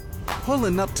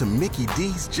Pulling up to Mickey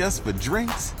D's just for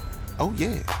drinks? Oh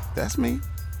yeah, that's me.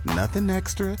 Nothing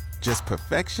extra, just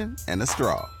perfection and a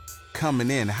straw. Coming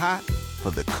in hot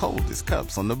for the coldest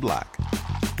cups on the block.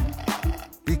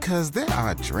 Because there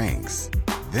are drinks.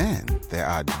 Then there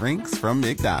are drinks from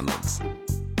McDonald's.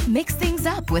 Mix things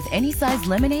up with any size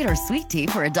lemonade or sweet tea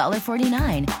for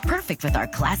 $1.49. Perfect with our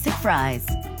classic fries.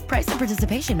 Price and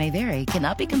participation may vary.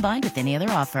 Cannot be combined with any other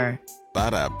offer.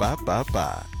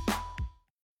 Ba-da-ba-ba-ba.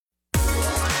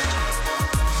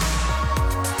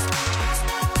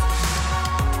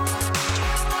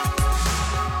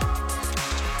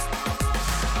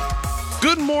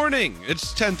 Good morning.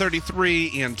 It's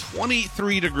 10:33 and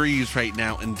 23 degrees right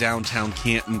now in downtown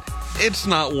Canton. It's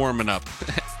not warming up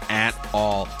at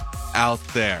all out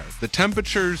there. The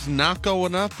temperature's not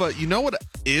going up, but you know what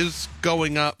is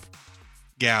going up?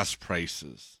 Gas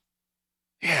prices.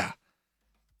 Yeah.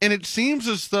 And it seems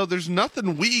as though there's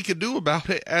nothing we can do about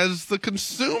it as the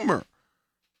consumer.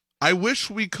 I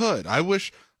wish we could. I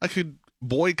wish I could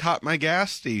boycott my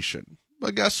gas station.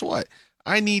 But guess what?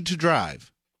 I need to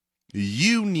drive.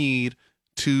 You need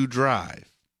to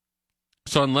drive.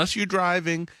 So unless you're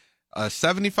driving a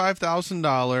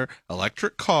 $75,000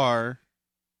 electric car,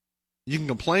 you can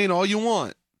complain all you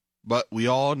want, but we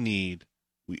all need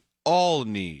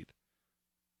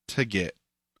to get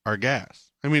our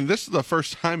gas. I mean, this is the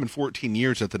first time in 14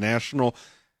 years that the national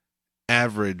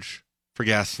average for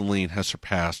gasoline has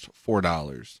surpassed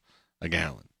 $4 a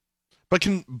gallon. But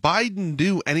can Biden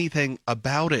do anything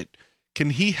about it?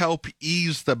 Can he help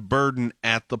ease the burden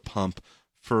at the pump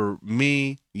for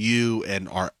me, you, and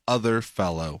our other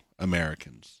fellow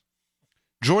Americans?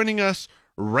 Joining us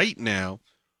right now,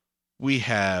 we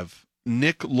have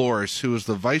Nick Loris, who is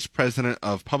the Vice President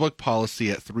of Public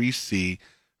Policy at C3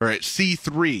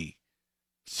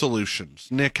 Solutions.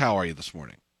 Nick, how are you this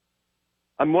morning?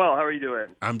 I'm well. How are you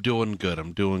doing? I'm doing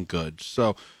good.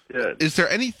 So, Good. Is there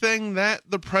anything that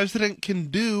the president can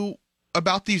do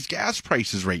about these gas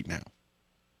prices right now?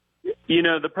 You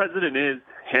know, the president is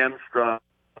hamstrung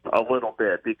a little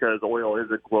bit because oil is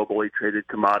a globally traded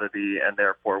commodity, and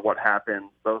therefore what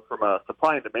happens both from a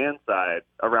supply and demand side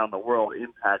around the world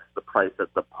impacts the price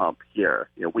at the pump here.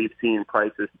 You know, we've seen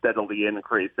prices steadily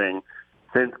increasing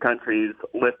since countries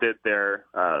lifted their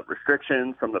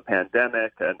restrictions from the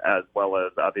pandemic, and as well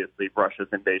as obviously Russia's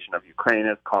invasion of Ukraine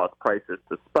has caused prices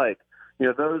to spike. You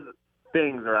know, those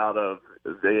things are out of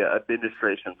the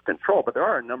administration's control, but there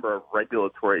are a number of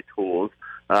regulatory tools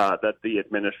that the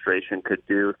administration could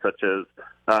do, such as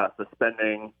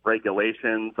suspending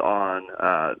regulations on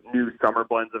new summer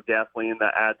blends of gasoline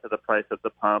that add to the price at the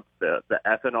pump. The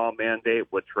ethanol mandate,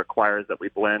 which requires that we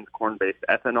blend corn-based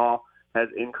ethanol, has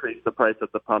increased the price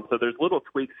at the pump. So there's little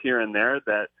tweaks here and there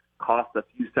that cost a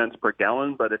few cents per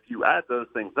gallon, but if you add those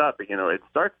things up, you know, it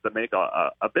starts to make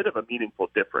a bit of a meaningful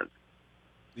difference.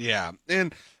 Yeah,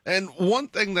 and one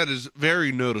thing that is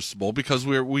very noticeable, because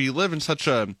we live in such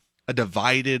a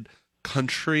divided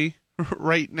country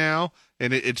right now,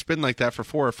 and it's been like that for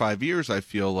 4 or 5 years, I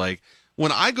feel like.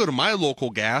 When I go to my local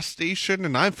gas station,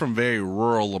 and I'm from very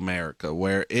rural America,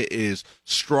 where it is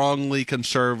strongly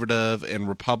conservative and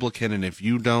Republican, and if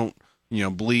you don't,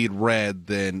 bleed red,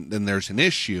 then there's an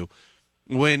issue.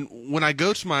 When I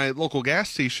go to my local gas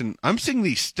station, I'm seeing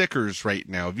these stickers right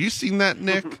now. Have you seen that,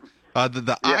 Nick? Yeah.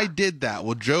 I did that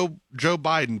with Joe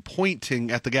Biden pointing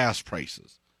at the gas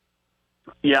prices.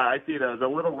 Yeah, I see those. A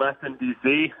little less in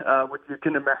D.C., which you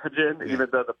can imagine, even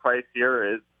though the price here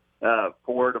is $4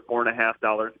 to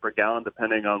 $4.50 per gallon,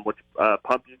 depending on which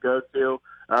pump you go to.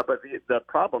 But the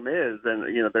problem is, and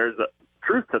there's a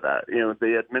truth to that.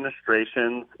 The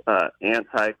administration's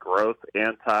anti-growth,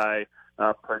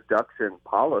 anti-production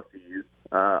policies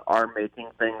are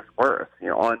making things worse.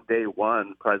 On day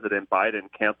one, President Biden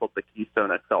canceled the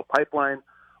Keystone XL pipeline,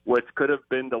 which could have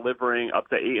been delivering up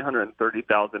to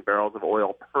 830,000 barrels of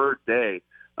oil per day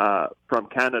from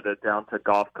Canada down to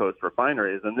Gulf Coast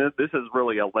refineries. And this is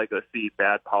really a legacy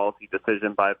bad policy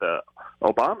decision by the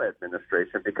Obama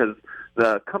administration, because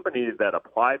the company that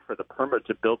applied for the permit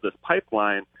to build this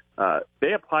pipeline,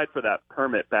 they applied for that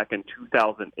permit back in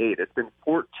 2008. It's been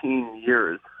 14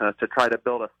 years to try to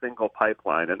build a single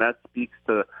pipeline, and that speaks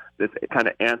to this kind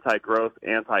of anti-growth,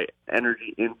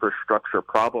 anti-energy infrastructure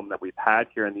problem that we've had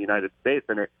here in the United States.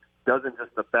 And it doesn't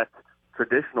just affect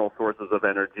traditional sources of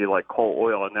energy like coal,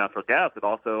 oil, and natural gas. It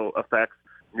also affects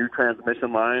new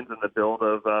transmission lines and the build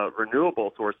of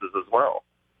renewable sources as well.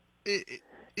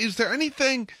 Is there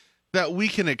anything that we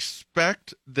can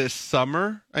expect this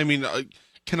summer? I mean,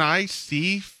 can I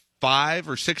see $5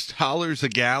 or $6 a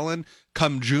gallon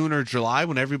come June or July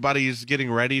when everybody is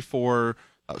getting ready for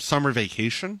summer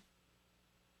vacation?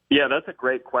 Yeah, that's a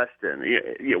great question.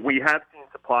 We have seen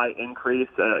supply increase,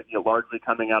 largely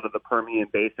coming out of the Permian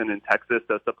Basin in Texas.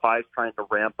 So supply is trying to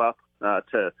ramp up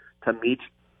to meet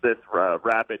this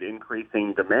rapid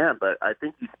increasing demand. But I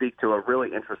think you speak to a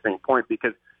really interesting point,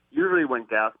 because usually when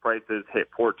gas prices hit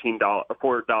 $4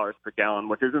 per gallon,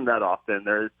 which isn't that often,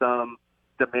 there is some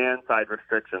demand side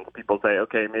restrictions. People say,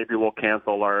 okay, maybe we'll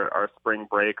cancel our spring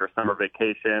break or summer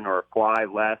vacation or fly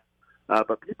less.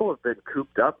 But people have been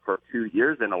cooped up for 2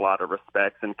 years in a lot of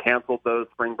respects and canceled those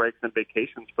spring breaks and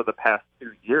vacations for the past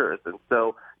 2 years. And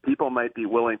so people might be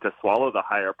willing to swallow the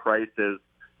higher prices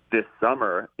this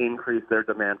summer, increase their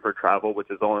demand for travel,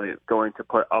 which is only going to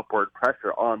put upward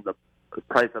pressure on the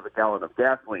price of a gallon of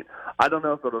gasoline. I don't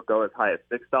know if it'll go as high as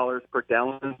 $6 per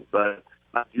gallon, but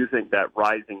I do think that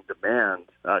rising demand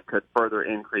could further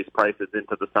increase prices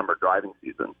into the summer driving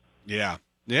season. Yeah.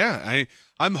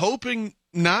 I'm hoping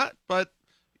not, but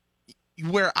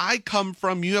where I come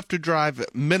from, you have to drive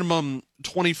minimum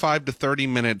 25 to 30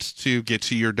 minutes to get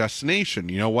to your destination,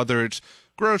 whether it's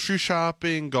grocery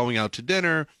shopping, going out to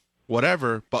dinner,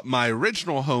 whatever. But my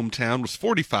original hometown was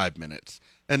 45 minutes.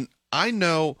 And I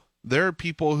know there are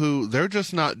people who they're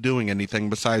just not doing anything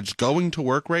besides going to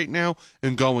work right now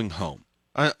and going home.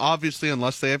 Obviously,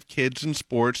 unless they have kids in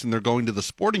sports and they're going to the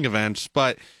sporting events.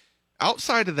 But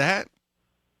outside of that,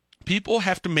 people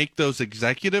have to make those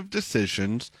executive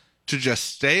decisions to just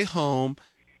stay home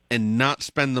and not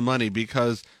spend the money,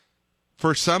 because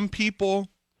for some people,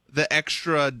 the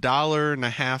extra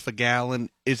 $1.50 a gallon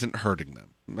isn't hurting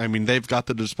them. I mean, they've got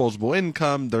the disposable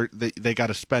income. They got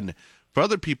to spend it. For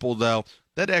other people, though,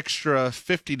 that extra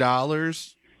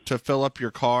 $50 to fill up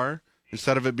your car,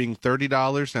 instead of it being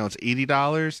 $30, now it's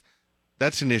 $80.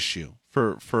 That's an issue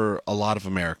for a lot of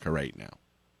America right now.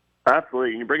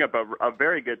 Absolutely. You bring up a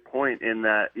very good point in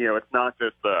that, it's not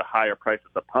just the higher prices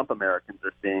at the pump Americans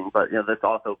are seeing, but, this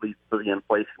also leads to the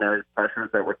inflationary pressures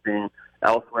that we're seeing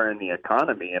elsewhere in the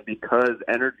economy. And because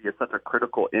energy is such a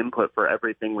critical input for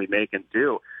everything we make and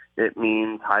do, it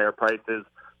means higher prices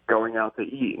going out to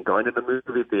eat, going to the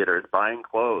movie theaters, buying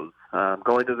clothes,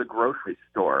 going to the grocery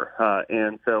store.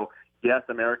 And so, yes,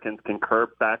 Americans can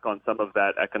curb back on some of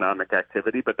that economic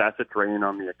activity, but that's a drain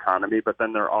on the economy. But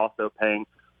then they're also paying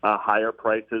higher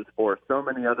prices for so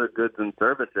many other goods and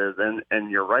services. And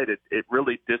you're right, it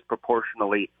really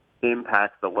disproportionately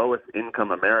impacts the lowest income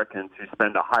Americans, who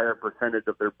spend a higher percentage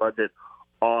of their budget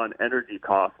on energy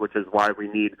costs, which is why we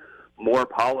need more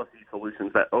policy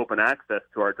solutions that open access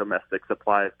to our domestic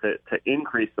supplies to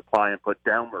increase supply and put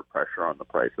downward pressure on the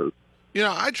prices.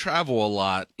 I travel a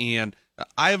lot, and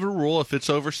I have a rule: if it's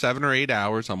over 7 or 8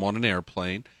 hours, I'm on an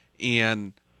airplane.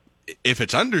 And if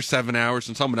it's under 7 hours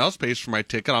and someone else pays for my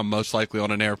ticket, I'm most likely on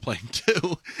an airplane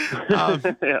too.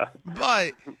 Yeah.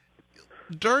 But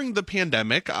during the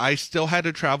pandemic, I still had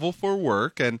to travel for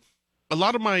work, and a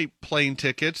lot of my plane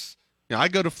tickets, I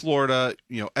go to Florida,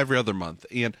 every other month,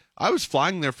 and I was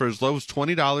flying there for as low as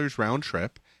 $20 round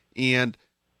trip. And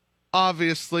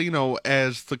obviously,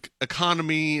 as the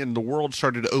economy and the world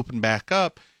started to open back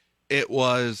up, it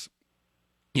was,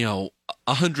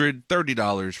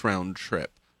 $130 round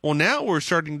trip. Well, now we're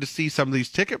starting to see some of these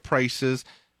ticket prices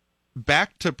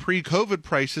back to pre-COVID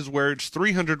prices, where it's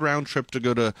 $300 round trip to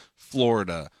go to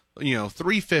Florida,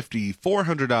 $350,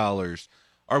 $400.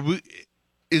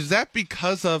 Is that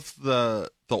because of the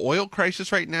oil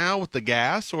crisis right now with the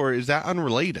gas, or is that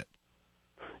unrelated?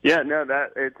 Yeah, no,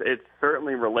 it's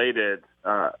certainly related.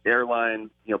 Airlines,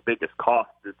 biggest cost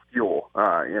is fuel,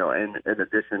 in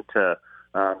addition to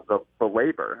the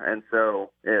labor. And so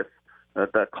if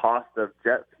the cost of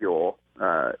jet fuel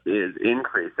is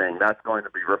increasing, that's going to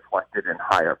be reflected in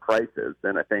higher prices.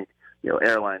 And I think,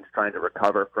 airlines trying to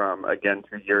recover from, again,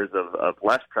 2 years of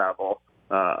less travel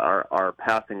are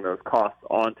passing those costs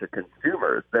on to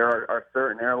consumers. There are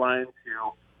certain airlines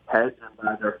who hedge and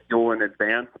buy their fuel in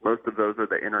advance. Most of those are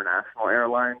the international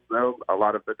airlines, though. A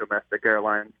lot of the domestic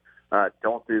airlines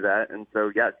don't do that. And so,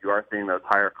 yes, you are seeing those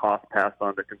higher costs passed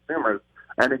on to consumers.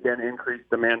 And again, increased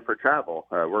demand for travel.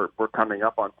 We're coming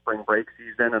up on spring break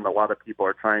season, and a lot of people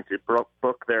are trying to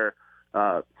book their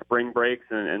spring breaks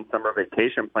and summer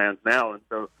vacation plans now. And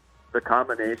so the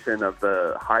combination of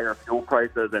the higher fuel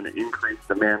prices and increased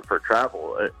demand for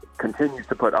travel, it continues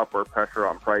to put upward pressure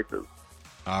on prices.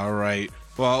 All right.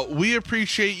 Well, we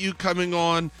appreciate you coming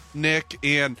on, Nick,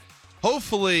 and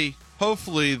hopefully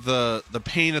the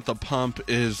pain at the pump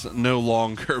is no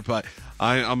longer, but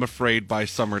I'm afraid by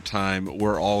summertime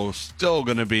we're all still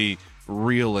going to be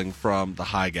reeling from the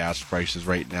high gas prices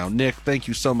right now. Nick, thank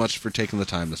you so much for taking the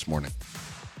time this morning.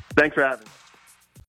 Thanks for having me.